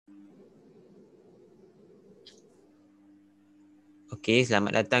Okey,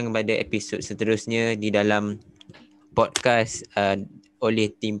 selamat datang kepada episod seterusnya di dalam podcast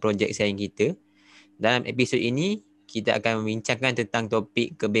oleh tim projek sains kita. Dalam episod ini, kita akan membincangkan tentang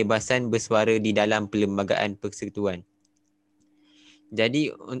topik kebebasan bersuara di dalam Perlembagaan Persekutuan.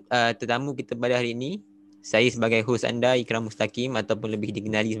 Jadi, tetamu kita pada hari ini, saya sebagai hos anda, Ikram Mustaqim ataupun lebih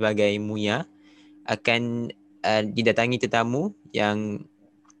dikenali sebagai Muya, akan didatangi tetamu yang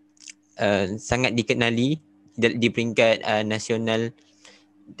sangat dikenali di peringkat nasional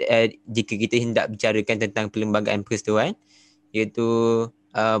jika kita hendak bicarakan tentang Perlembagaan Persekutuan, iaitu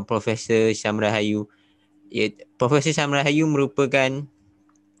Profesor Shamrahayu. Profesor Shamrahayu merupakan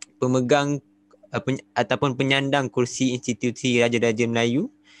pemegang ataupun penyandang kursi Institusi Raja-Raja Melayu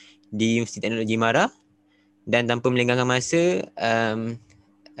di Universiti Teknologi Mara, dan tanpa melengahkan masa,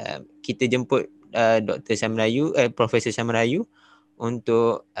 kita jemput Dr. Shamrahayu, Profesor Shamrahayu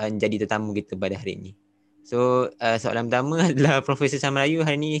untuk jadi tetamu kita pada hari ini. So, soalan pertama adalah Profesor Shamrahayu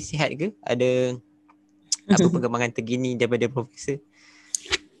hari ni sihat ke? Ada apa perkembangan terkini daripada Profesor?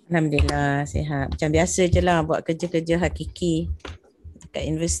 Alhamdulillah sihat. Macam biasa je lah buat kerja-kerja hakiki kat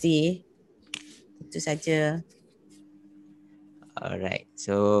universiti. Itu saja. Alright.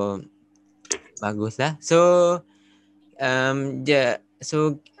 So, baguslah. So,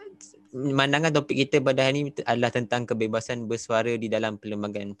 pandangan topik kita pada hari ini adalah tentang kebebasan bersuara di dalam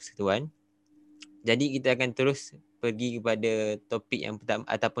Perlembagaan Persekutuan. Jadi kita akan terus pergi kepada topik yang pertama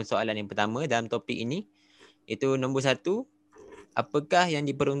ataupun soalan yang pertama dalam topik ini, iaitu nombor 1, apakah yang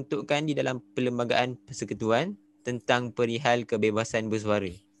diperuntukkan di dalam Perlembagaan Persekutuan tentang perihal kebebasan bersuara?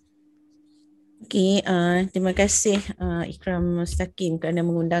 Okey, terima kasih Ikram Mustaqim kerana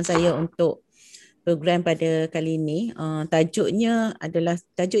mengundang saya untuk program pada kali ini. Tajuknya adalah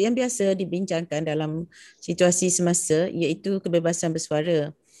tajuk yang biasa dibincangkan dalam situasi semasa, iaitu kebebasan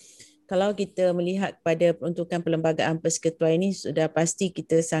bersuara. Kalau kita melihat pada peruntukan Perlembagaan Persekutuan ini, sudah pasti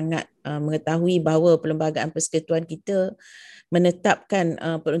kita sangat mengetahui bahawa Perlembagaan Persekutuan kita menetapkan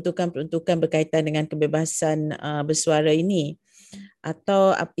peruntukan-peruntukan berkaitan dengan kebebasan bersuara ini,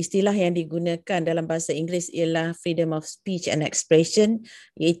 atau istilah yang digunakan dalam bahasa Inggeris ialah freedom of speech and expression,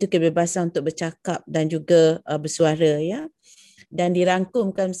 iaitu kebebasan untuk bercakap dan juga bersuara, ya. Dan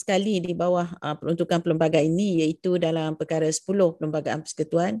dirangkumkan sekali di bawah peruntukan perlembagaan ini, iaitu dalam perkara 10 Perlembagaan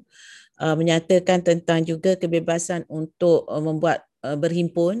Persekutuan, menyatakan tentang juga kebebasan untuk membuat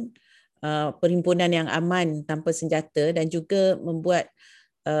berhimpun, perhimpunan yang aman tanpa senjata, dan juga membuat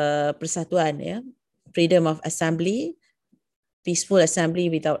persatuan, ya, freedom of assembly, peaceful assembly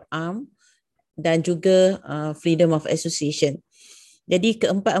without arm, dan juga freedom of association. Jadi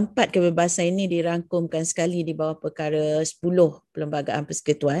keempat-empat kebebasan ini dirangkumkan sekali di bawah perkara 10 Perlembagaan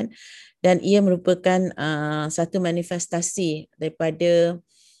Persekutuan, dan ia merupakan satu manifestasi daripada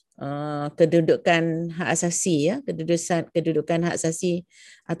kedudukan hak asasi, ya, kedudukan hak asasi,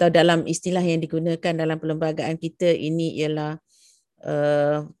 atau dalam istilah yang digunakan dalam perlembagaan kita ini ialah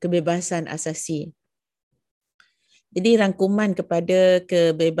kebebasan asasi. Jadi rangkuman kepada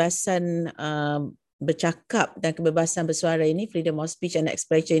kebebasan bercakap dan kebebasan bersuara ini, freedom of speech and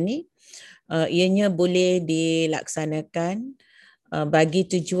expression ini, ianya boleh dilaksanakan bagi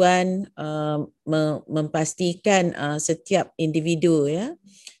tujuan memastikan setiap individu, ya,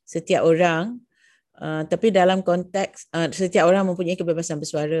 setiap orang, tapi dalam konteks setiap orang mempunyai kebebasan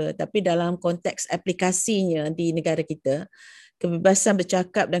bersuara, tapi dalam konteks aplikasinya di negara kita, kebebasan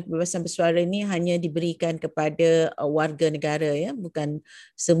bercakap dan kebebasan bersuara ini hanya diberikan kepada warga negara, ya, bukan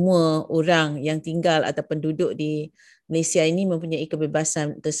semua orang yang tinggal atau penduduk di Malaysia ini mempunyai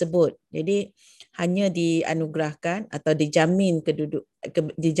kebebasan tersebut. Jadi hanya dianugerahkan atau dijamin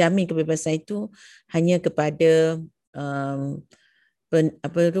kebebasan itu hanya kepada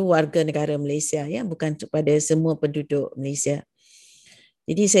warga negara Malaysia, ya, bukan kepada semua penduduk Malaysia.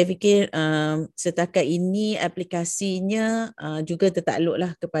 Jadi saya fikir setakat ini aplikasinya juga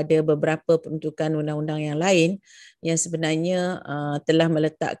tertakluklah kepada beberapa peruntukan undang-undang yang lain yang sebenarnya telah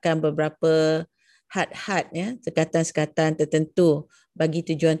meletakkan beberapa had-had, ya, sekatan-sekatan tertentu bagi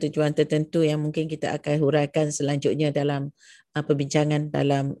tujuan-tujuan tertentu yang mungkin kita akan huraikan selanjutnya dalam perbincangan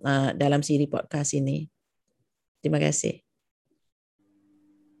dalam siri podcast ini. Terima kasih.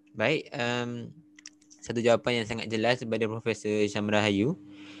 Baik, satu jawapan yang sangat jelas daripada Profesor Shamrahayu.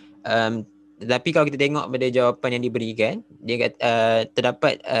 Tetapi kalau kita tengok pada jawapan yang diberikan, dia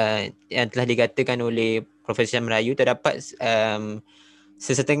terdapat yang telah dikatakan oleh Profesor Shamrahayu, terdapat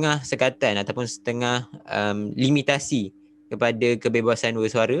sesetengah sekatan ataupun setengah limitasi kepada kebebasan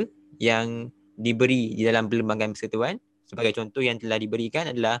bersuara yang diberi di dalam Perlembagaan Persekutuan. Sebagai contoh yang telah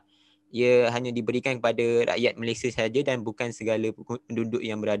diberikan adalah ia hanya diberikan kepada rakyat Malaysia sahaja dan bukan segala penduduk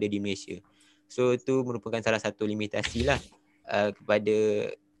yang berada di Malaysia. So itu merupakan salah satu limitasi lah. kepada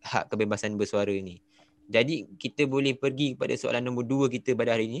hak kebebasan bersuara ni. Jadi kita boleh pergi kepada soalan nombor 2 kita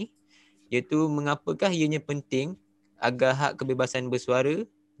pada hari ini, iaitu mengapakah ianya penting agar hak kebebasan bersuara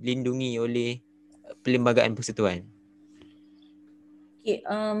dilindungi oleh Perlembagaan Persekutuan. Okay,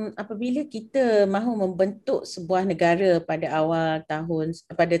 apabila kita mahu membentuk sebuah negara pada awal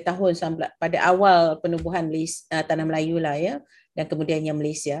penubuhan tanah Melayu lah ya, dan kemudiannya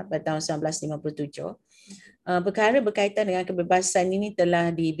Malaysia pada tahun 1957, perkara berkaitan dengan kebebasan ini telah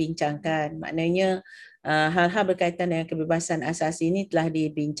dibincangkan. Maknanya hal-hal berkaitan dengan kebebasan asasi ini telah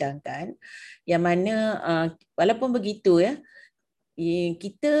dibincangkan, yang mana walaupun begitu ya,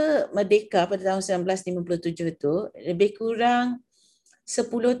 kita merdeka pada tahun 1957 itu lebih kurang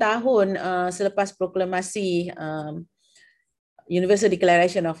 10 tahun selepas proklamasi Universal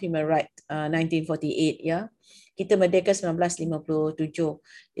Declaration of Human Rights 1948 ya. Kita merdeka 1957.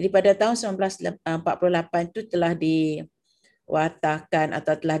 Jadi pada tahun 1948 itu telah diwatakan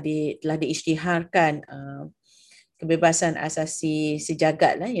atau telah diisytiharkan kebebasan asasi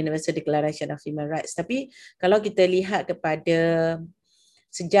sejagat lah, Universal Declaration of Human Rights. Tapi kalau kita lihat kepada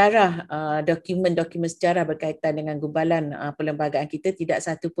sejarah, dokumen-dokumen sejarah berkaitan dengan gubalan perlembagaan kita, tidak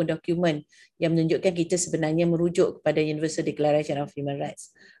satu pun dokumen yang menunjukkan kita sebenarnya merujuk kepada Universal Declaration of Human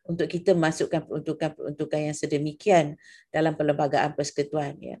Rights untuk kita masukkan peruntukan yang sedemikian dalam Perlembagaan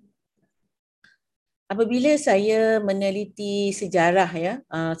Persekutuan ya. Apabila saya meneliti sejarah ya,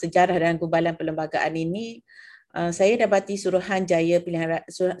 sejarah dan gubalan perlembagaan ini, saya dapati Suruhanjaya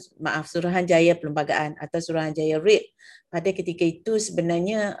Perlembagaan atau Suruhanjaya RIP pada ketika itu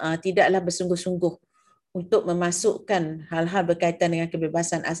sebenarnya tidaklah bersungguh-sungguh untuk memasukkan hal-hal berkaitan dengan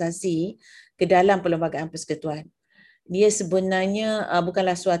kebebasan asasi ke dalam Perlembagaan Persekutuan. Dia sebenarnya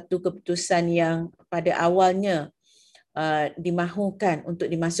bukanlah suatu keputusan yang pada awalnya dimahukan untuk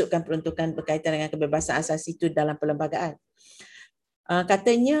dimasukkan peruntukan berkaitan dengan kebebasan asasi itu dalam perlembagaan.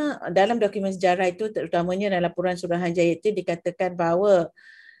 Katanya dalam dokumen sejarah itu, terutamanya dalam laporan Suruhanjaya itu, dikatakan bahawa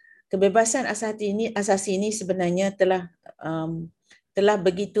kebebasan asasi ini sebenarnya telah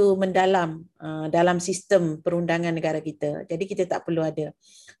begitu mendalam dalam sistem perundangan negara kita. Jadi kita tak perlu ada.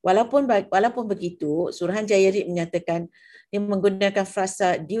 Walaupun begitu, Suruhanjaya menyatakan dia menggunakan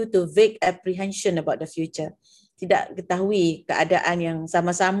frasa due to vague apprehension about the future. Tidak ketahui keadaan yang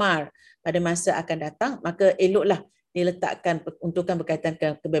sama-samar pada masa akan datang, maka eloklah diletakkan peruntukan berkaitan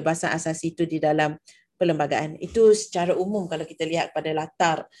dengan kebebasan asasi itu di dalam perlembagaan. Itu secara umum kalau kita lihat pada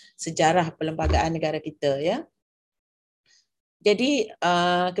latar sejarah perlembagaan negara kita ya. Jadi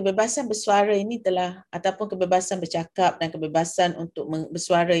kebebasan bersuara ini ataupun kebebasan bercakap dan kebebasan untuk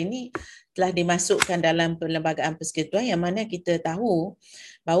bersuara ini telah dimasukkan dalam Perlembagaan Persekutuan, yang mana kita tahu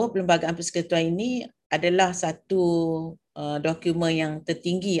bahawa Perlembagaan Persekutuan ini adalah satu dokumen yang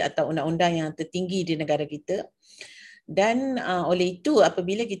tertinggi atau undang-undang yang tertinggi di negara kita. Dan oleh itu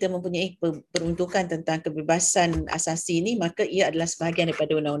apabila kita mempunyai peruntukan tentang kebebasan asasi ini, maka ia adalah sebahagian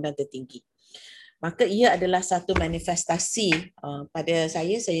daripada undang-undang tertinggi. Maka ia adalah satu manifestasi pada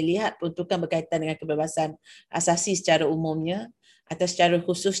saya lihat peruntukan berkaitan dengan kebebasan asasi secara umumnya atau secara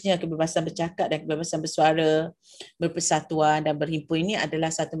khususnya kebebasan bercakap dan kebebasan bersuara, berpersatuan dan berhimpun ini adalah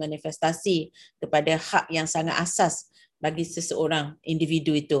satu manifestasi kepada hak yang sangat asas bagi seseorang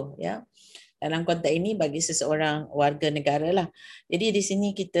individu itu ya. Dalam konteks ini bagi seseorang warga negara lah. Jadi di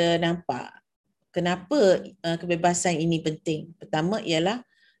sini kita nampak kenapa kebebasan ini penting. Pertama ialah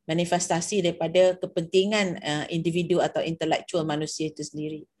manifestasi daripada kepentingan individu atau intelektual manusia itu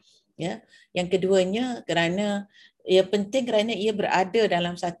sendiri. Ya. Yang keduanya kerana ia penting kerana ia berada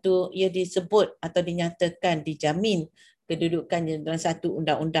dalam ia disebut atau dinyatakan, dijamin kedudukannya dalam satu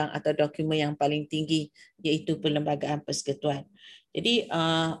undang-undang atau dokumen yang paling tinggi, iaitu Perlembagaan Persekutuan. Jadi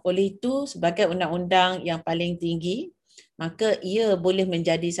oleh itu sebagai undang-undang yang paling tinggi, maka ia boleh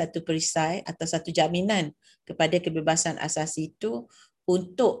menjadi satu perisai atau satu jaminan kepada kebebasan asasi itu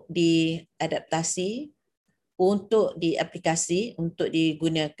untuk diadaptasi, untuk diaplikasi, untuk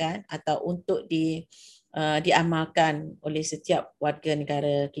digunakan atau untuk diamalkan oleh setiap warga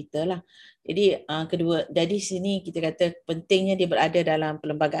negara kita lah. Jadi dari sini kita kata pentingnya dia berada dalam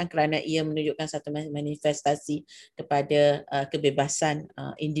perlembagaan kerana ia menunjukkan satu manifestasi kepada kebebasan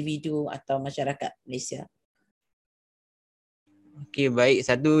individu atau masyarakat Malaysia. Okey, baik.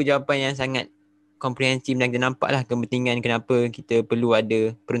 Satu jawapan yang sangat komprehensif dan kita nampaklah kepentingan kenapa kita perlu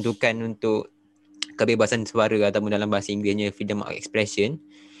ada peruntukan untuk kebebasan suara ataupun dalam bahasa Inggerisnya freedom of expression.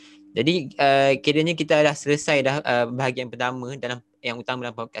 Jadi kiranya kita dah selesai bahagian pertama yang utama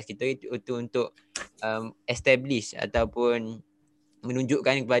dalam podcast kita, itu untuk establish ataupun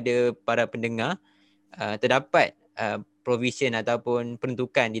menunjukkan kepada para pendengar terdapat provision ataupun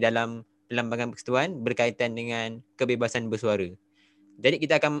peruntukan di dalam Perlembagaan Persekutuan berkaitan dengan kebebasan bersuara. Jadi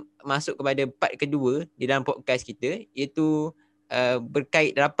kita akan masuk kepada part kedua di dalam podcast kita, iaitu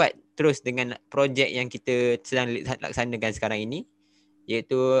berkait rapat terus dengan projek yang kita sedang laksanakan sekarang ini,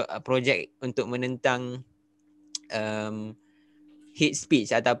 iaitu projek untuk menentang hate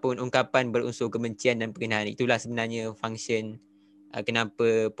speech ataupun ungkapan berunsur kebencian dan penghinaan. Itulah sebenarnya function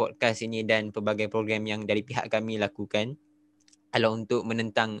kenapa podcast ini dan pelbagai program yang dari pihak kami lakukan adalah untuk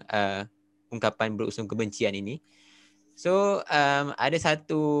menentang ungkapan berunsur kebencian ini. So ada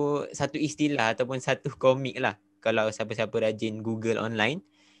satu istilah ataupun satu komik lah, kalau siapa-siapa rajin Google online.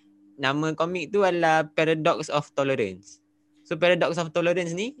 Nama komik tu adalah Paradox of Tolerance. So Paradox of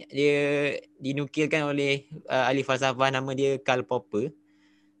Tolerance ni dia dinukilkan oleh ahli falsafah nama dia Karl Popper.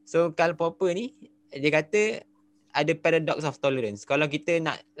 So Karl Popper ni dia kata ada paradox of tolerance. Kalau kita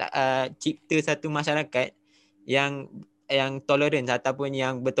nak cipta satu masyarakat yang tolerance ataupun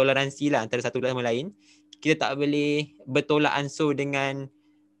yang bertoleransi lah antara satu sama lain, kita tak boleh bertolak ansur dengan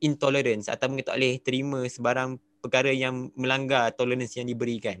intolerance ataupun kita tak boleh terima sebarang perkara yang melanggar tolerance yang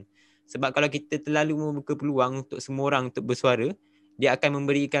diberikan. Sebab kalau kita terlalu membuka peluang untuk semua orang untuk bersuara, dia akan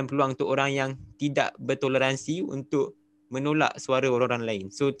memberikan peluang untuk orang yang tidak bertoleransi untuk menolak suara orang-orang lain.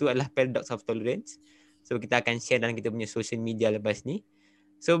 So itu adalah paradox of tolerance. So kita akan share dalam kita punya social media lepas ni.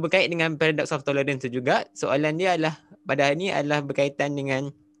 So berkait dengan paradox of tolerance tu juga, soalan dia adalah pada hari ni adalah berkaitan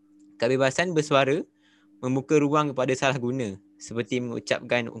dengan kebebasan bersuara membuka ruang kepada salah guna seperti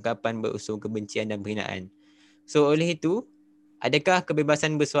mengucapkan ungkapan berunsur kebencian dan penghinaan. So oleh itu, adakah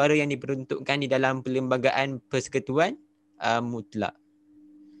kebebasan bersuara yang diperuntukkan di dalam Perlembagaan Persekutuan mutlak?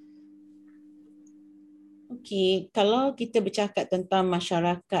 Okey, kalau kita bercakap tentang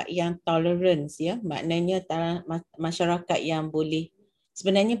masyarakat yang tolerance, ya, maknanya masyarakat yang boleh,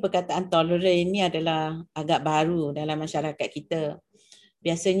 sebenarnya perkataan tolerant ini adalah agak baru dalam masyarakat kita.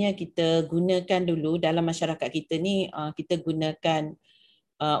 Biasanya kita gunakan dulu dalam masyarakat kita ni, kita gunakan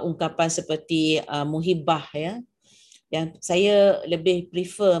ungkapan seperti muhibah, ya. Yang saya lebih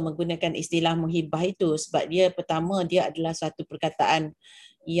prefer menggunakan istilah muhibah itu sebab dia pertama dia adalah satu perkataan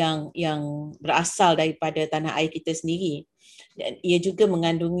yang berasal daripada tanah air kita sendiri. Dan ia juga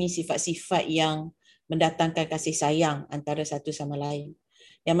mengandungi sifat-sifat yang mendatangkan kasih sayang antara satu sama lain.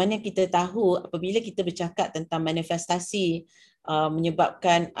 Yang mana kita tahu apabila kita bercakap tentang manifestasi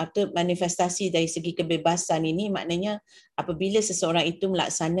menyebabkan atau manifestasi dari segi kebebasan ini, maknanya apabila seseorang itu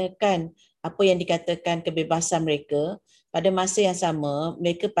melaksanakan apa yang dikatakan kebebasan mereka, pada masa yang sama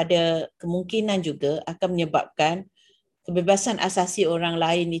mereka pada kemungkinan juga akan menyebabkan kebebasan asasi orang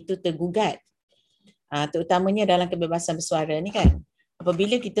lain itu tergugat. Terutamanya dalam kebebasan bersuara ni kan.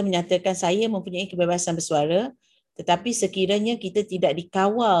 Apabila kita menyatakan saya mempunyai kebebasan bersuara, tetapi sekiranya kita tidak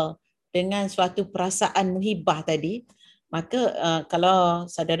dikawal dengan suatu perasaan muhibah tadi, maka kalau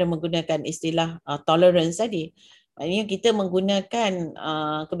saudara menggunakan istilah tolerance tadi, maknanya kita menggunakan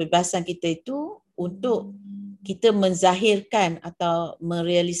kebebasan kita itu untuk kita menzahirkan atau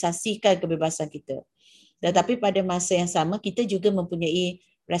merealisasikan kebebasan kita. Tetapi pada masa yang sama kita juga mempunyai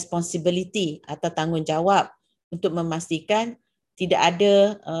responsibility atau tanggungjawab untuk memastikan tidak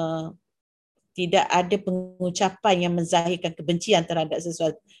ada pengucapan yang menzahirkan kebencian terhadap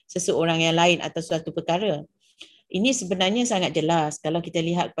seseorang yang lain atau suatu perkara. Ini sebenarnya sangat jelas kalau kita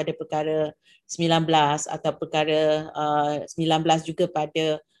lihat pada perkara 19 atau perkara 19 juga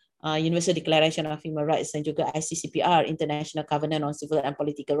pada Universal Declaration of Human Rights dan juga ICCPR, International Covenant on Civil and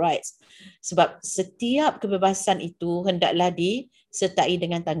Political Rights. Sebab setiap kebebasan itu hendaklah disertai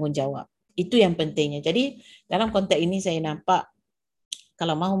dengan tanggungjawab. Itu yang pentingnya. Jadi dalam konteks ini saya nampak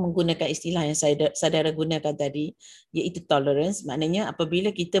kalau mahu menggunakan istilah yang saudara gunakan tadi, iaitu tolerance, maknanya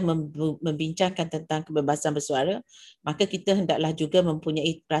apabila kita membincangkan tentang kebebasan bersuara, maka kita hendaklah juga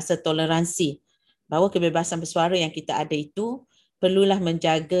mempunyai rasa toleransi bahawa kebebasan bersuara yang kita ada itu perlulah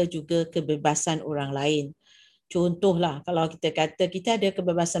menjaga juga kebebasan orang lain. Contohlah, kalau kita kata kita ada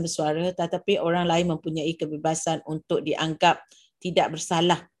kebebasan bersuara tetapi orang lain mempunyai kebebasan untuk dianggap tidak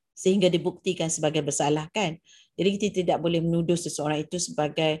bersalah sehingga dibuktikan sebagai bersalah kan. Jadi kita tidak boleh menuduh seseorang itu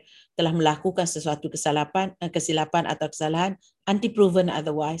sebagai telah melakukan sesuatu kesilapan atau kesalahan until-proven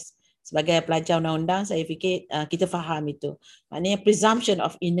otherwise. Sebagai pelajar undang-undang saya fikir kita faham itu. Maknanya presumption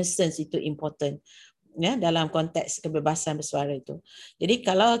of innocence itu important. Ya, dalam konteks kebebasan bersuara itu. Jadi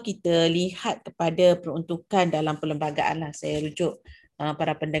kalau kita lihat kepada peruntukan dalam perlembagaan lah, saya rujuk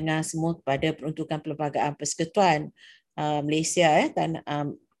para pendengar semua kepada peruntukan Perlembagaan Persekutuan Malaysia,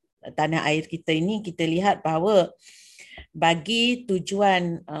 tanah air kita ini, kita lihat bahawa bagi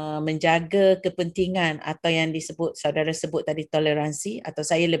tujuan menjaga kepentingan atau yang disebut saudara sebut tadi toleransi, atau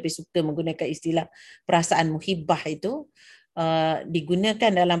saya lebih suka menggunakan istilah perasaan muhibah itu,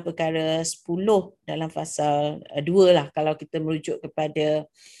 digunakan dalam perkara 10 dalam pasal 2 lah, kalau kita merujuk kepada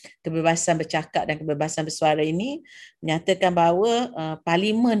kebebasan bercakap dan kebebasan bersuara ini, menyatakan bahawa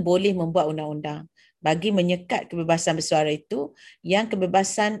Parlimen boleh membuat undang-undang bagi menyekat kebebasan bersuara itu, yang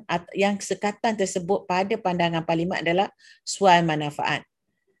kebebasan yang sekatan tersebut pada pandangan Parlimen adalah suai manfaat,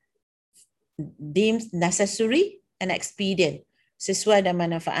 deemed necessary and expedient, sesuai dan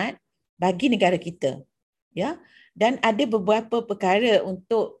manfaat bagi negara kita, ya. Dan ada beberapa perkara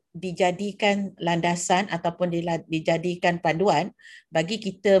untuk dijadikan landasan ataupun dijadikan panduan bagi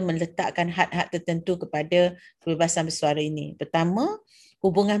kita meletakkan had-had tertentu kepada kebebasan bersuara ini. Pertama,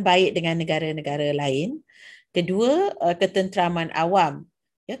 hubungan baik dengan negara-negara lain. Kedua, ketenteraman awam.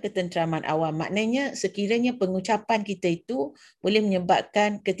 Ya, ketenteraman awam maknanya sekiranya pengucapan kita itu boleh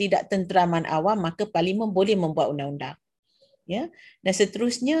menyebabkan ketidaktenteraman awam, maka Parlimen boleh membuat undang-undang. Ya, dan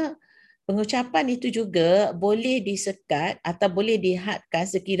seterusnya, pengucapan itu juga boleh disekat atau boleh dihadkan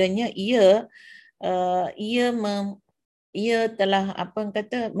sekiranya ia telah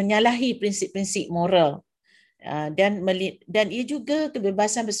menyalahi prinsip-prinsip moral, dan ia juga,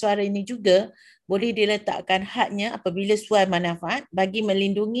 kebebasan bersuara ini juga boleh diletakkan hadnya apabila suai manfaat bagi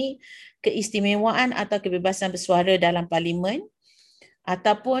melindungi keistimewaan atau kebebasan bersuara dalam Parlimen,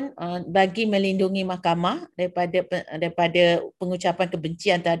 ataupun bagi melindungi mahkamah daripada pengucapan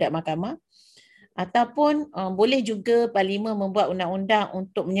kebencian terhadap mahkamah, ataupun boleh juga Parlimen membuat undang-undang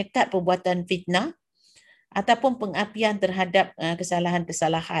untuk menyekat perbuatan fitnah ataupun pengapian terhadap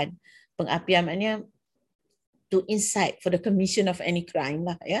kesalahan-kesalahan. Pengapian maknanya to incite for the commission of any crime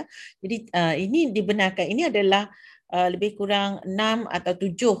lah, ya. Jadi ini dibenarkan. Ini adalah lebih kurang 6 atau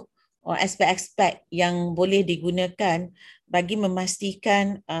 7 aspek-aspek yang boleh digunakan bagi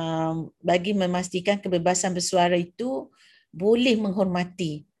memastikan kebebasan bersuara itu boleh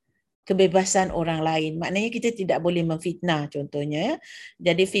menghormati kebebasan orang lain. Maknanya kita tidak boleh memfitnah contohnya.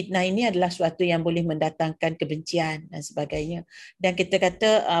 Jadi fitnah ini adalah suatu yang boleh mendatangkan kebencian dan sebagainya. Dan kita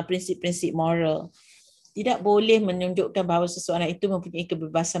kata prinsip-prinsip moral. Tidak boleh menunjukkan bahawa seseorang itu mempunyai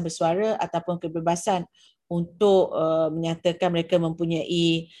kebebasan bersuara ataupun kebebasan untuk menyatakan mereka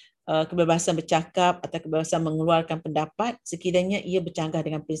mempunyai kebebasan bercakap atau kebebasan mengeluarkan pendapat sekiranya ia bercanggah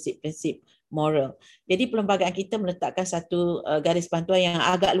dengan prinsip-prinsip moral. Jadi perlembagaan kita meletakkan satu garis pantuan yang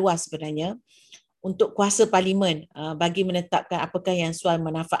agak luas sebenarnya untuk kuasa Parlimen bagi menetapkan apakah yang suai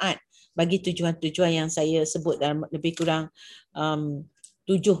manfaat bagi tujuan-tujuan yang saya sebut dalam lebih kurang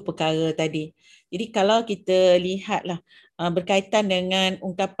 7 perkara tadi. Jadi kalau kita lihatlah berkaitan dengan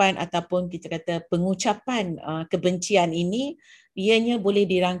ungkapan ataupun kita kata pengucapan kebencian ini, ianya boleh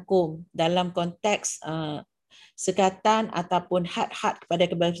dirangkum dalam konteks sekatan ataupun had-had kepada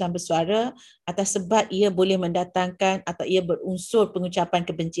kebebasan bersuara atas sebab ia boleh mendatangkan atau ia berunsur pengucapan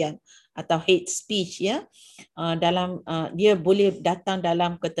kebencian atau hate speech, ya. Dia boleh datang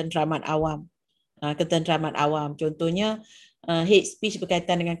dalam ketenteraman awam. Ketenteraman awam contohnya, hate speech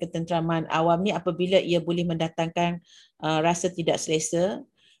berkaitan dengan ketenteraman awam ni apabila ia boleh mendatangkan rasa tidak selesa,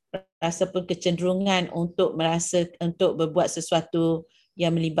 rasa pun kecenderungan untuk berbuat sesuatu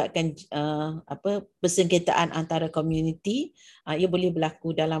yang melibatkan persengketaan antara komuniti, ia boleh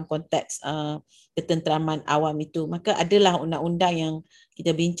berlaku dalam konteks ketenteraman awam itu. Maka adalah undang-undang yang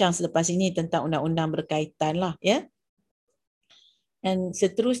kita bincang selepas ini tentang undang-undang berkaitan lah, ya. Dan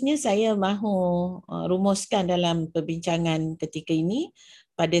seterusnya saya mahu rumuskan dalam perbincangan ketika ini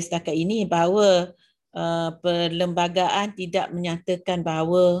pada setakat ini bahawa perlembagaan tidak menyatakan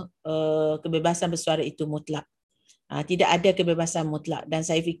bahawa kebebasan bersuara itu mutlak. Tidak ada kebebasan mutlak, dan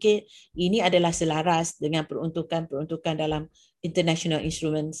saya fikir ini adalah selaras dengan peruntukan dalam international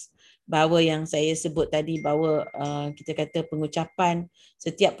instruments, bahawa yang saya sebut tadi bahawa kita kata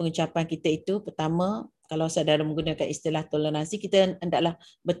setiap pengucapan kita itu, pertama, kalau saudara menggunakan istilah toleransi, kita hendaklah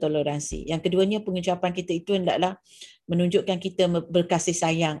bertoleransi. Yang keduanya, pengucapan kita itu hendaklah menunjukkan kita berkasih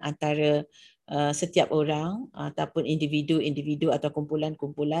sayang antara setiap orang ataupun individu atau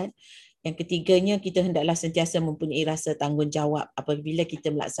kumpulan-kumpulan. Yang ketiganya, kita hendaklah sentiasa mempunyai rasa tanggungjawab apabila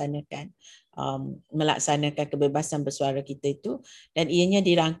kita melaksanakan kebebasan bersuara kita itu, dan ianya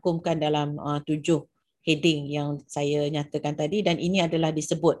dirangkumkan dalam 7 heading yang saya nyatakan tadi, dan ini adalah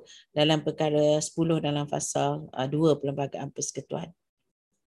disebut dalam perkara 10 dalam pasal 2 Perlembagaan Persekutuan.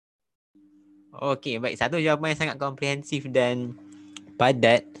 Okey, baik. Satu jawapan yang sangat komprehensif dan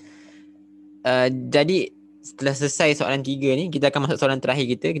padat. Jadi setelah selesai soalan 3 ni, kita akan masuk soalan terakhir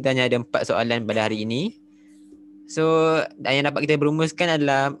kita. Kita hanya ada 4 soalan pada hari ini. So, yang dapat kita berumuskan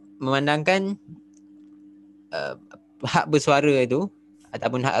adalah memandangkan hak bersuara itu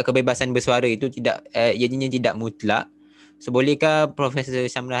ataupun hak kebebasan bersuara itu ianya tidak mutlak. So, bolehkah Profesor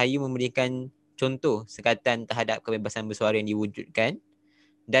Shamrahayu memberikan contoh sekatan terhadap kebebasan bersuara yang diwujudkan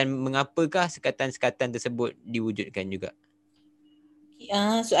dan mengapakah sekatan-sekatan tersebut diwujudkan juga?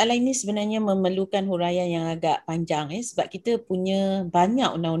 Soalan ini sebenarnya memerlukan huraian yang agak panjang sebab kita punya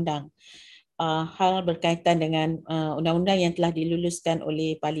banyak undang-undang. Hal berkaitan dengan undang-undang yang telah diluluskan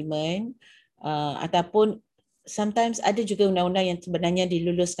oleh Parlimen ataupun sometimes ada juga undang-undang yang sebenarnya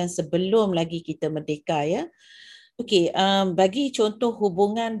diluluskan sebelum lagi kita merdeka ya. Okey, bagi contoh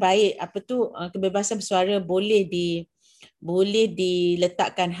hubungan baik, kebebasan bersuara boleh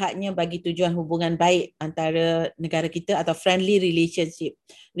diletakkan hadnya bagi tujuan hubungan baik antara negara kita atau friendly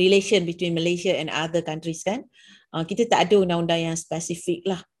relation between Malaysia and other countries kan. Kita tak ada undang-undang yang spesifik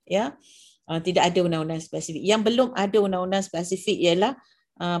lah ya. Tidak ada undang-undang spesifik. Yang belum ada undang-undang spesifik ialah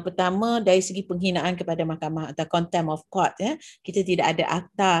pertama dari segi penghinaan kepada mahkamah atau contempt of court ya. Kita tidak ada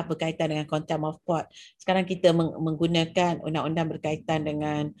akta berkaitan dengan contempt of court. Sekarang kita menggunakan undang-undang berkaitan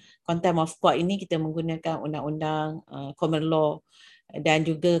dengan contempt of court ini, kita menggunakan undang-undang common law dan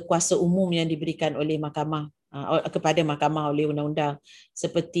juga kuasa umum yang diberikan oleh mahkamah kepada mahkamah oleh undang-undang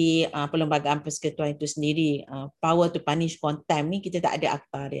seperti Perlembagaan Persekutuan itu sendiri. Power to punish contempt ni kita tak ada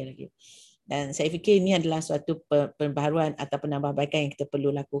akta dia lagi. Dan saya fikir ini adalah suatu pembaharuan atau penambahbaikan yang kita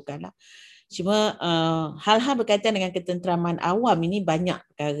perlu lakukan lah. Cuma hal-hal berkaitan dengan ketenteraman awam ini banyak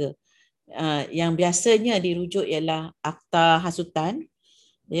perkara. Yang biasanya dirujuk ialah akta hasutan,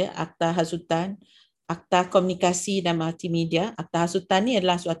 ya, akta hasutan, akta komunikasi dan multimedia. Akta hasutan ni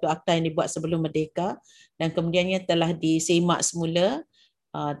adalah suatu akta yang dibuat sebelum merdeka dan kemudiannya telah disemak semula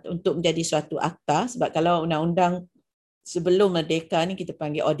untuk menjadi suatu akta, sebab kalau undang-undang sebelum merdeka ni kita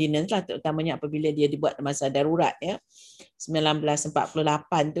panggil ordinance lah, terutamanya apabila dia dibuat masa darurat ya, 1948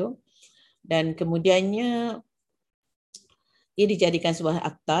 tu, dan kemudiannya ia dijadikan sebuah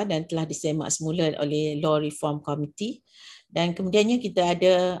akta dan telah disemak semula oleh Law Reform Committee. Dan kemudiannya kita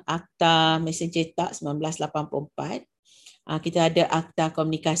ada akta mesin cetak 1984, kita ada akta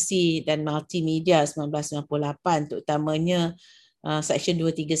komunikasi dan multimedia 1998, terutamanya Seksyen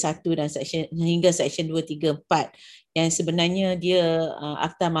 231 dan hingga Seksyen 234, yang sebenarnya dia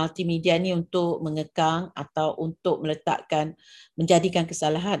akta multimedia ni untuk mengekang atau untuk menjadikan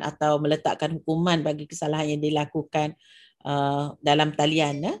kesalahan atau meletakkan hukuman bagi kesalahan yang dilakukan dalam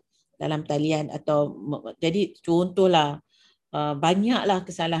talian atau jadi contohlah banyaklah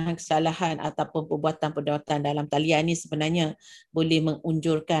kesalahan-kesalahan ataupun perbuatan-perbuatan dalam talian ni sebenarnya boleh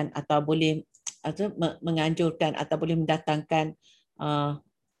mengunjurkan atau boleh menganjurkan atau boleh mendatangkan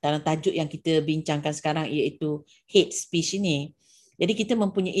dalam tajuk yang kita bincangkan sekarang iaitu hate speech ini. Jadi kita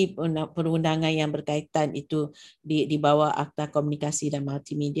mempunyai perundangan yang berkaitan itu di bawah Akta Komunikasi dan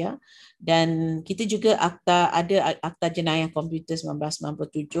Multimedia, dan kita juga ada Akta Jenayah Komputer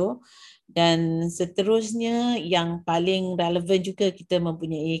 1997, dan seterusnya yang paling relevan juga kita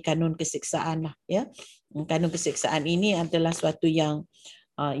mempunyai Kanun Keseksaan lah ya. Kanun Keseksaan ini adalah suatu yang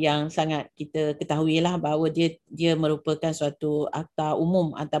sangat kita ketahuilah bahawa dia merupakan suatu akta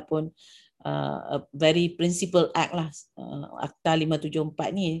umum ataupun very principal act lah. Akta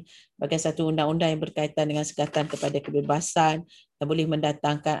 574 ni sebagai satu undang-undang yang berkaitan dengan sekatan kepada kebebasan yang boleh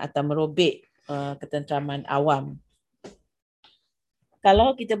mendatangkan atau merobek ketenteraman awam.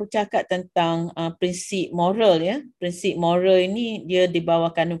 Kalau kita bercakap tentang prinsip moral ya, prinsip moral ini dia di bawah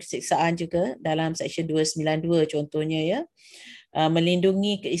Kanun Keseksaan juga dalam Seksyen 292 contohnya ya.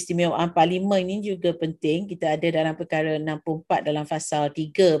 Melindungi keistimewaan Parlimen ini juga penting. Kita ada dalam perkara 64 dalam fasal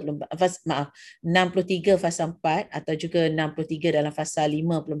 63 fasal 4 atau juga 63 dalam fasal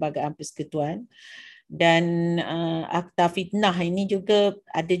 5 Perlembagaan Persekutuan. Dan akta fitnah ini juga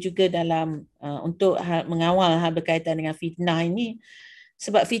ada juga dalam untuk mengawal hal berkaitan dengan fitnah ini,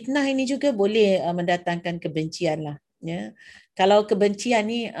 sebab fitnah ini juga boleh mendatangkan kebencian lah ya. Kalau kebencian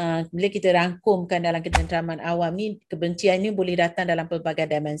ni bila kita rangkumkan dalam ketenteraman awam ni, kebencian ni boleh datang dalam pelbagai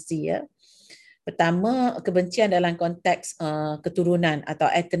dimensi ya. Pertama, kebencian dalam konteks keturunan atau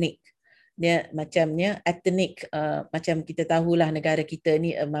etnik. Dia macamnya etnik, macam kita tahulah negara kita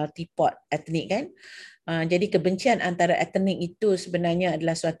ni multi-pot etnik kan. Jadi kebencian antara etnik itu sebenarnya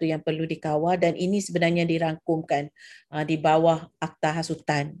adalah suatu yang perlu dikawal, dan ini sebenarnya dirangkumkan di bawah Akta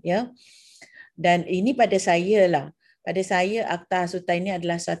Hasutan ya. Dan ini pada saya akta hasutan ini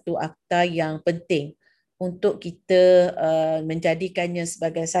adalah satu akta yang penting untuk kita menjadikannya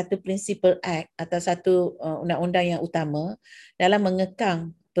sebagai satu principal act atau satu undang-undang yang utama dalam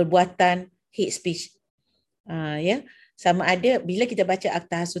mengekang perbuatan hate speech. Ya, sama ada bila kita baca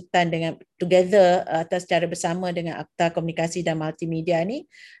akta hasutan dengan together atau secara bersama dengan akta komunikasi dan multimedia ni,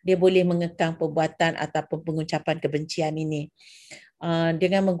 dia boleh mengekang perbuatan ataupun pengucapan kebencian ini.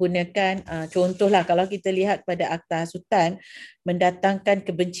 dengan menggunakan contohlah kalau kita lihat pada Akta Hasutan mendatangkan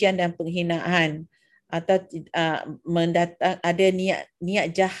kebencian dan penghinaan atau ada niat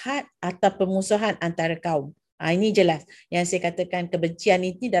jahat atau permusuhan antara kaum. Ini jelas yang saya katakan kebencian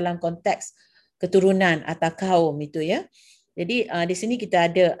ini dalam konteks keturunan atau kaum itu ya. Jadi di sini kita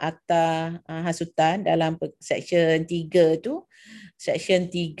ada Akta Hasutan dalam section 3 tu, section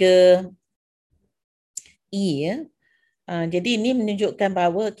 3E ya. Jadi ini menunjukkan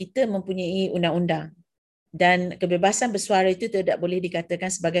bahawa kita mempunyai undang-undang dan kebebasan bersuara itu tidak boleh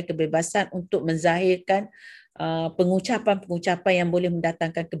dikatakan sebagai kebebasan untuk menzahirkan pengucapan-pengucapan yang boleh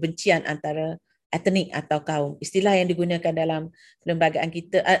mendatangkan kebencian antara etnik atau kaum. Istilah yang digunakan dalam perlembagaan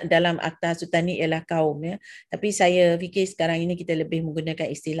kita dalam Akta Hasutan ini ialah kaum ya. Tapi saya fikir sekarang ini kita lebih menggunakan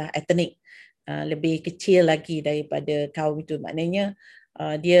istilah etnik, lebih kecil lagi daripada kaum itu. Maknanya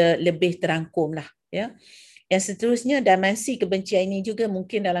dia lebih terangkum lah ya. Yang seterusnya dimensi kebencian ini juga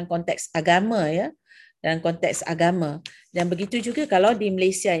mungkin dalam konteks agama ya, dalam konteks agama. Dan begitu juga kalau di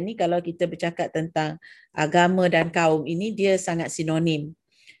Malaysia ini kalau kita bercakap tentang agama dan kaum ini dia sangat sinonim.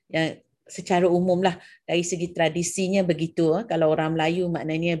 Yang secara umum lah dari segi tradisinya begitu. Kalau orang Melayu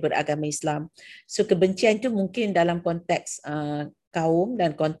maknanya beragama Islam. So kebencian itu mungkin dalam konteks kaum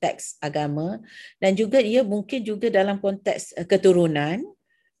dan konteks agama dan juga ia mungkin juga dalam konteks keturunan.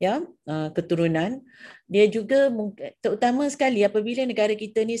 Ya, keturunan dia juga terutama sekali apabila negara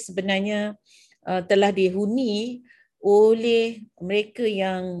kita ni sebenarnya telah dihuni oleh mereka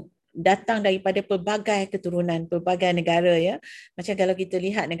yang datang daripada pelbagai keturunan, pelbagai negara ya. Macam kalau kita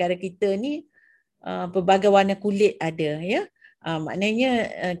lihat negara kita ni pelbagai warna kulit ada ya. Maknanya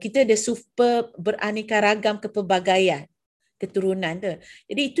kita ada super beraneka ragam kepelbagaian keturunan tu.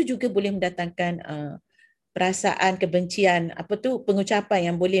 Jadi itu juga boleh mendatangkan perasaan kebencian, pengucapan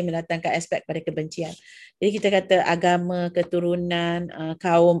yang boleh mendatangkan aspek pada kebencian. Jadi kita kata agama, keturunan,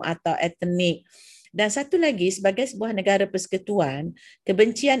 kaum atau etnik. Dan satu lagi sebagai sebuah negara persekutuan,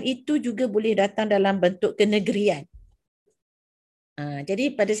 kebencian itu juga boleh datang dalam bentuk kenegerian.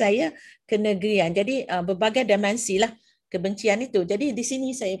 Jadi pada saya kenegerian. Jadi berbagai dimensi lah kebencian itu. Jadi di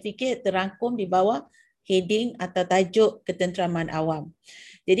sini saya fikir terangkum di bawah heading atau tajuk ketenteraman awam.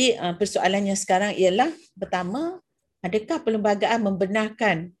 Jadi persoalannya sekarang ialah pertama, adakah perlembagaan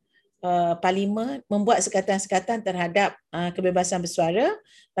membenarkan Parlimen membuat sekatan-sekatan terhadap kebebasan bersuara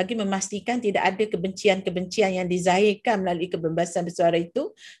bagi memastikan tidak ada kebencian-kebencian yang dizahirkan melalui kebebasan bersuara itu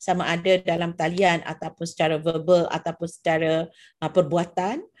sama ada dalam talian ataupun secara verbal ataupun secara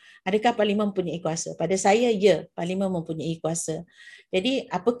perbuatan. Adakah Parlimen mempunyai kuasa? Pada saya, ya, Parlimen mempunyai kuasa. Jadi,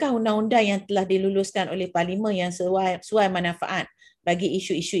 apakah undang-undang yang telah diluluskan oleh Parlimen yang sesuai manfaat bagi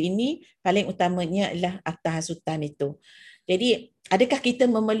isu-isu ini? Paling utamanya adalah Akta Hasutan itu. Jadi, adakah kita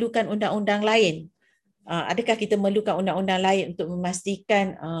memerlukan undang-undang lain? Adakah kita memerlukan undang-undang lain untuk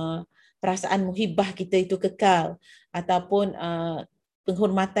memastikan perasaan muhibah kita itu kekal ataupun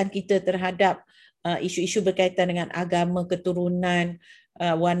penghormatan kita terhadap isu-isu berkaitan dengan agama, keturunan,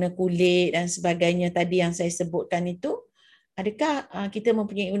 warna kulit dan sebagainya tadi yang saya sebutkan itu? Adakah kita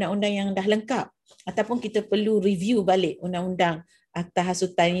mempunyai undang-undang yang dah lengkap ataupun kita perlu review balik undang-undang Akta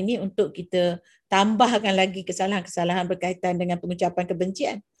Hasutan ini untuk kita tambahkan lagi kesalahan-kesalahan berkaitan dengan pengucapan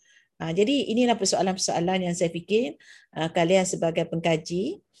kebencian? Jadi inilah persoalan-persoalan yang saya fikir kalian sebagai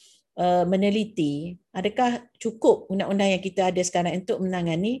pengkaji meneliti. Adakah cukup undang-undang yang kita ada sekarang untuk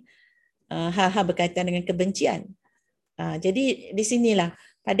menangani hal-hal berkaitan dengan kebencian? Jadi di sinilah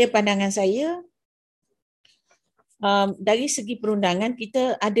pada pandangan saya dari segi perundangan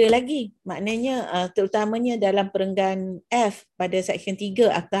kita ada lagi, maknanya terutamanya dalam perenggan F pada section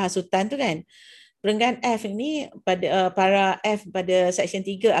 3 Akta Hasutan tu kan. Perenggan F ini pada para F pada section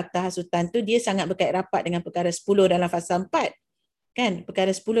 3 Akta Hasutan tu dia sangat berkait rapat dengan perkara 10 dalam fasa 4. Kan?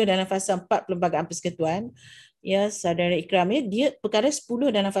 Perkara 10 dalam fasa 4 Perlembagaan Persekutuan. Ya, saudara Ikram ya, dia perkara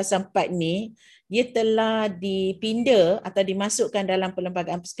 10 dalam fasa 4 ni dia telah dipinda atau dimasukkan dalam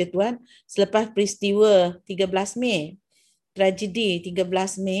Perlembagaan Persekutuan selepas peristiwa 13 Mei. Tragedi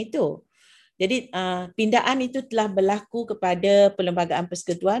 13 Mei itu. Jadi pindaan itu telah berlaku kepada Perlembagaan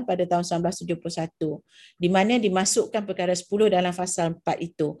Persekutuan pada tahun 1971 di mana dimasukkan perkara 10 dalam fasa 4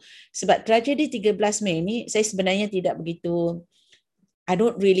 itu. Sebab tragedi 13 Mei ini saya sebenarnya tidak begitu I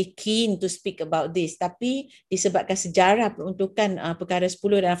don't really keen to speak about this, tapi disebabkan sejarah peruntukan perkara 10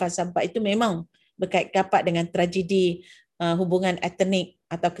 dalam fasa 4 itu memang berkait rapat dengan tragedi hubungan etnik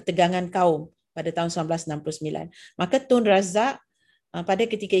atau ketegangan kaum pada tahun 1969. Maka Tun Razak pada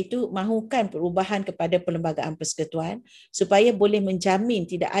ketika itu mahukan perubahan kepada Perlembagaan Persekutuan supaya boleh menjamin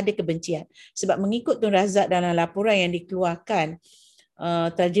tidak ada kebencian. Sebab mengikut Tun Razak dalam laporan yang dikeluarkan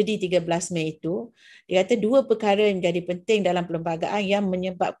tragedi 13 Mei itu, dia kata dua perkara yang menjadi penting dalam perlembagaan yang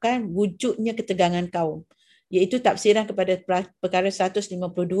menyebabkan wujudnya ketegangan kaum, iaitu tafsiran kepada perkara 152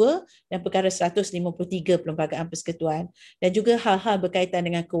 dan perkara 153 Perlembagaan Persekutuan, dan juga hal-hal berkaitan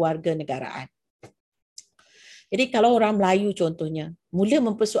dengan kewarganegaraan. Jadi kalau orang Melayu contohnya, mula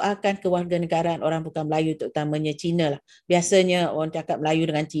mempersoalkan kewarganegaraan orang bukan Melayu, terutamanya Cina lah. Biasanya orang cakap Melayu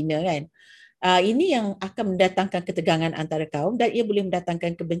dengan Cina kan. Ini yang akan mendatangkan ketegangan antara kaum dan ia boleh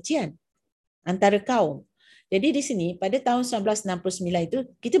mendatangkan kebencian antara kaum. Jadi di sini pada tahun 1969 itu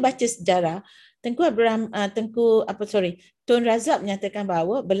kita baca sejarah Tun Razak menyatakan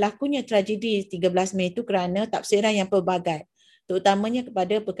bahawa berlakunya tragedi 13 Mei itu kerana tafsiran yang pelbagai, terutamanya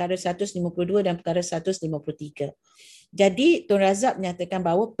kepada perkara 152 dan perkara 153. Jadi Tun Razak menyatakan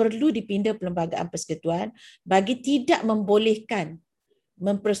bahawa perlu dipindah Perlembagaan Persekutuan bagi tidak membolehkan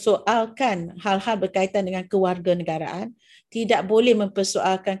mempersoalkan hal-hal berkaitan dengan kewarganegaraan, tidak boleh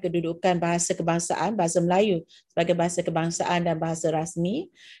mempersoalkan kedudukan bahasa kebangsaan, bahasa Melayu sebagai bahasa kebangsaan dan bahasa rasmi,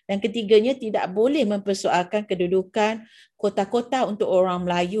 dan ketiganya tidak boleh mempersoalkan kedudukan kota-kota untuk orang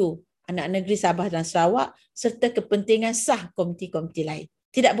Melayu, anak negeri Sabah dan Sarawak, serta kepentingan sah komiti-komiti lain.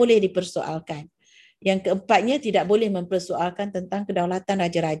 Tidak boleh dipersoalkan. Yang keempatnya, tidak boleh mempersoalkan tentang kedaulatan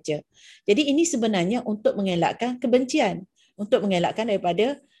raja-raja. Jadi ini sebenarnya untuk mengelakkan kebencian, untuk mengelakkan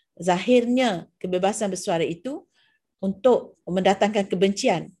daripada zahirnya kebebasan bersuara itu untuk mendatangkan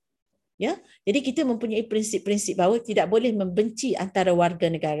kebencian. Ya, jadi kita mempunyai prinsip-prinsip bahawa tidak boleh membenci antara warga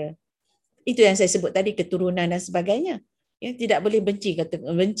negara. Itu yang saya sebut tadi, keturunan dan sebagainya. Ya, tidak boleh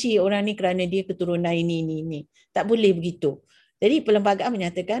benci orang ni kerana dia keturunan ini. Tak boleh begitu. Jadi perlembagaan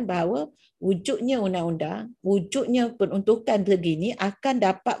menyatakan bahawa wujudnya undang-undang, wujudnya peruntukan begini akan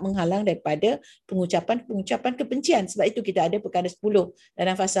dapat menghalang daripada pengucapan kebencian. Sebab itu kita ada perkara 10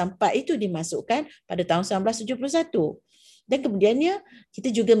 dalam fasa 4 itu dimasukkan pada tahun 1971. Dan kemudiannya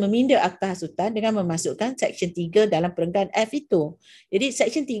kita juga meminda Akta Hasutan dengan memasukkan Seksyen 3 dalam perenggan F itu. Jadi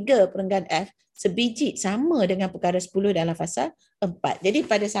Seksyen 3 perenggan F sebiji sama dengan perkara 10 dalam fasa 4. Jadi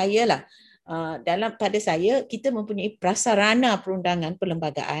pada saya kita mempunyai prasarana perundangan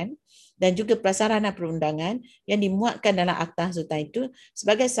perlembagaan dan juga prasarana perundangan yang dimuatkan dalam Akta Hasutan itu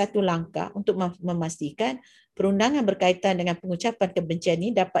sebagai satu langkah untuk memastikan perundangan berkaitan dengan pengucapan kebencian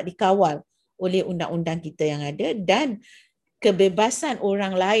ini dapat dikawal oleh undang-undang kita yang ada, dan kebebasan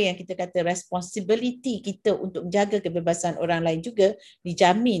orang lain yang kita kata responsibility kita untuk menjaga kebebasan orang lain juga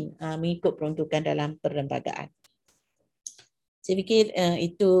dijamin mengikut peruntukan dalam perlembagaan. Saya fikir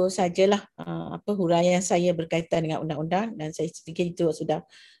itu sajalah huraian saya berkaitan dengan undang-undang, dan saya fikir itu sudah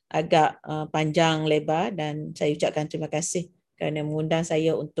agak panjang lebar, dan saya ucapkan terima kasih kerana mengundang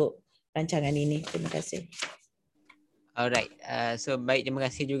saya untuk rancangan ini. Terima kasih. Alright, so baik, terima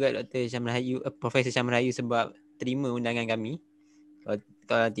kasih juga Dr. Shamrahayu, Profesor Shamrahayu sebab terima undangan kami.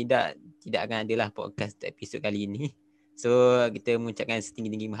 Kalau tidak akan adalah podcast episod kali ini. So kita mengucapkan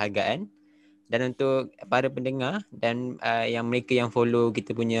setinggi-tinggi penghargaan. Dan untuk para pendengar dan yang mereka yang follow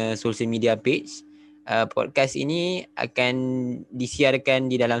kita punya social media page, podcast ini akan disiarkan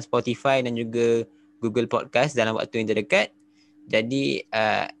di dalam Spotify dan juga Google Podcast dalam waktu yang terdekat. Jadi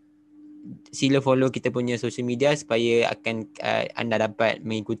sila follow kita punya social media supaya anda dapat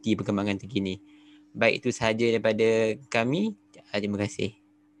mengikuti perkembangan terkini. Baik, itu sahaja daripada kami. Terima kasih.